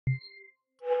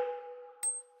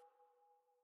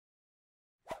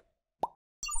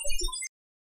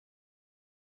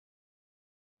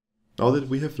Now that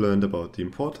we have learned about the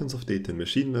importance of data in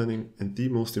machine learning and the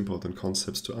most important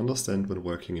concepts to understand when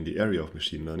working in the area of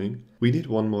machine learning, we need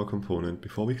one more component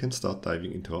before we can start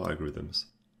diving into our algorithms.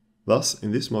 Thus,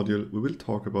 in this module, we will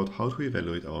talk about how to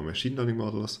evaluate our machine learning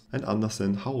models and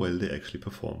understand how well they actually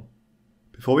perform.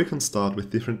 Before we can start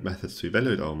with different methods to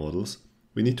evaluate our models,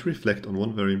 we need to reflect on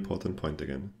one very important point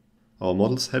again. Our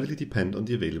models heavily depend on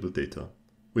the available data.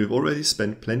 We have already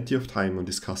spent plenty of time on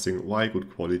discussing why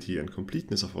good quality and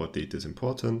completeness of our data is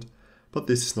important, but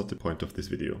this is not the point of this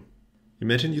video.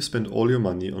 Imagine you spend all your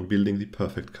money on building the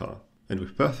perfect car. And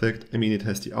with perfect, I mean it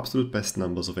has the absolute best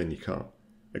numbers of any car.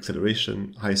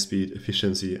 Acceleration, high speed,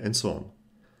 efficiency, and so on.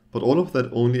 But all of that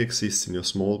only exists in your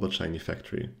small but shiny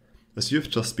factory, as you have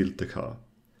just built the car.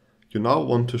 You now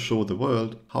want to show the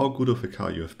world how good of a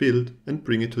car you have built and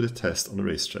bring it to the test on a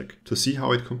racetrack to see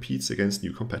how it competes against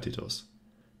new competitors.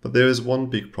 But there is one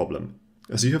big problem.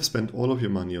 As you have spent all of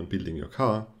your money on building your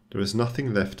car, there is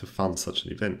nothing left to fund such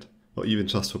an event, or even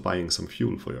just for buying some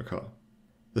fuel for your car.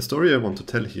 The story I want to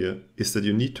tell here is that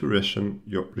you need to ration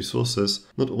your resources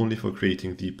not only for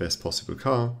creating the best possible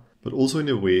car, but also in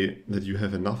a way that you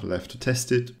have enough left to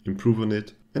test it, improve on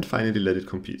it, and finally let it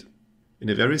compete. In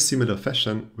a very similar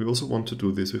fashion, we also want to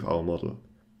do this with our model.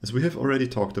 As we have already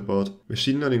talked about,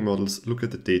 machine learning models look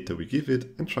at the data we give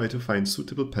it and try to find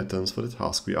suitable patterns for the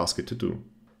task we ask it to do.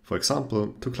 For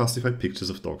example, to classify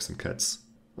pictures of dogs and cats.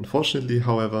 Unfortunately,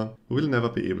 however, we will never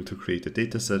be able to create a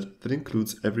dataset that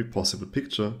includes every possible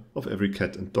picture of every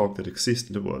cat and dog that exists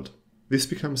in the world. This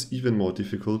becomes even more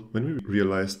difficult when we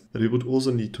realize that we would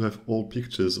also need to have all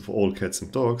pictures of all cats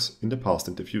and dogs in the past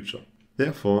and the future.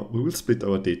 Therefore, we will split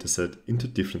our dataset into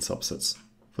different subsets.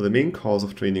 For the main cause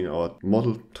of training our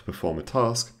model to perform a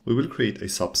task, we will create a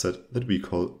subset that we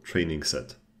call training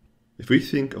set. If we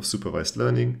think of supervised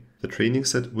learning, the training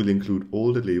set will include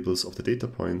all the labels of the data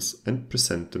points and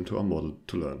present them to our model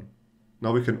to learn.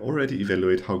 Now we can already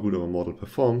evaluate how good our model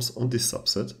performs on this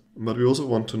subset, but we also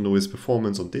want to know its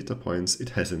performance on data points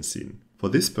it hasn't seen. For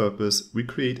this purpose, we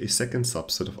create a second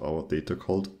subset of our data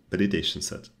called validation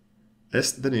set.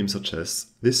 As the name suggests,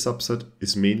 this subset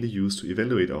is mainly used to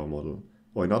evaluate our model,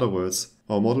 or in other words,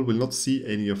 our model will not see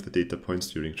any of the data points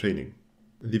during training.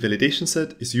 The validation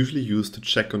set is usually used to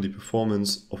check on the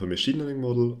performance of a machine learning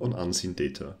model on unseen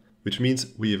data, which means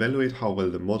we evaluate how well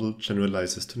the model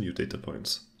generalizes to new data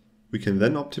points. We can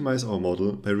then optimize our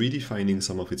model by redefining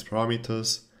some of its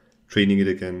parameters, training it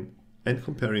again, and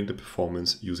comparing the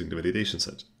performance using the validation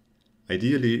set.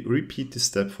 Ideally, repeat this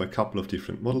step for a couple of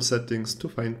different model settings to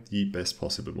find the best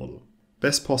possible model.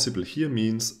 Best possible here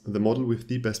means the model with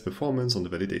the best performance on the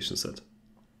validation set.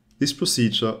 This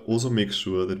procedure also makes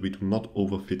sure that we do not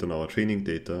overfit on our training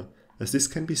data, as this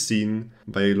can be seen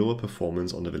by a lower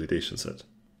performance on the validation set.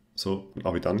 So,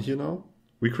 are we done here now?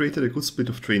 We created a good split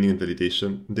of training and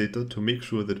validation data to make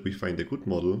sure that we find a good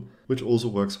model which also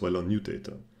works well on new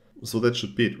data. So that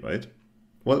should be it, right?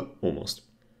 Well, almost.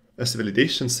 As the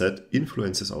validation set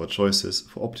influences our choices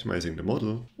for optimizing the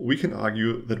model, we can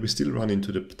argue that we still run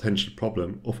into the potential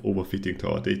problem of overfitting to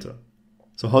our data.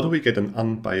 So how do we get an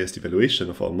unbiased evaluation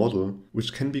of our model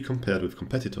which can be compared with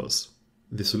competitors?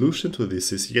 The solution to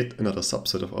this is yet another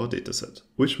subset of our dataset,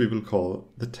 which we will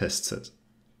call the test set.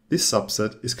 This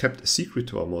subset is kept a secret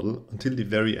to our model until the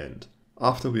very end,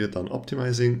 after we are done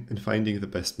optimizing and finding the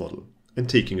best model, and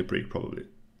taking a break probably.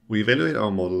 We evaluate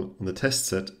our model on the test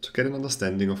set to get an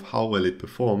understanding of how well it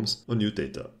performs on new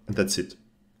data, and that's it.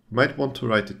 We might want to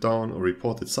write it down or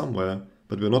report it somewhere,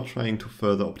 but we're not trying to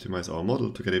further optimize our model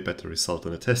to get a better result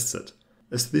on a test set,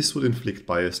 as this would inflict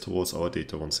bias towards our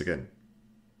data once again.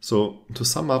 So, to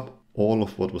sum up all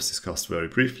of what was discussed very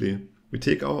briefly, we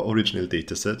take our original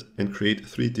dataset and create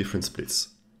three different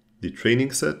splits: the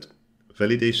training set,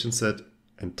 validation set,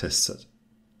 and test set.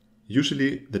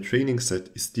 Usually, the training set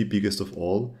is the biggest of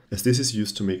all, as this is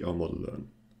used to make our model learn.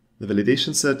 The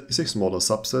validation set is a smaller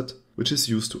subset, which is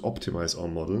used to optimize our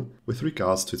model with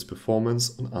regards to its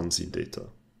performance on unseen data.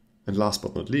 And last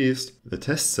but not least, the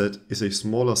test set is a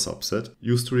smaller subset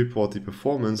used to report the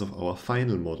performance of our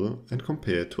final model and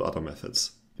compare it to other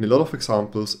methods. In a lot of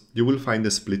examples, you will find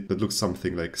a split that looks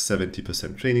something like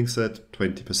 70% training set,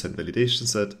 20% validation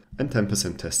set, and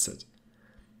 10% test set.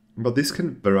 But this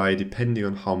can vary depending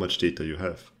on how much data you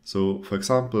have. So, for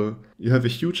example, you have a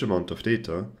huge amount of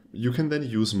data, you can then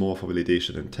use more for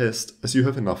validation and test as you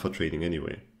have enough for training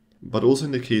anyway. But also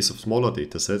in the case of smaller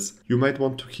datasets, you might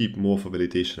want to keep more for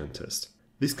validation and test.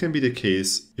 This can be the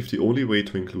case if the only way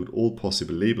to include all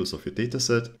possible labels of your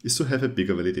dataset is to have a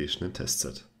bigger validation and test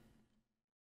set.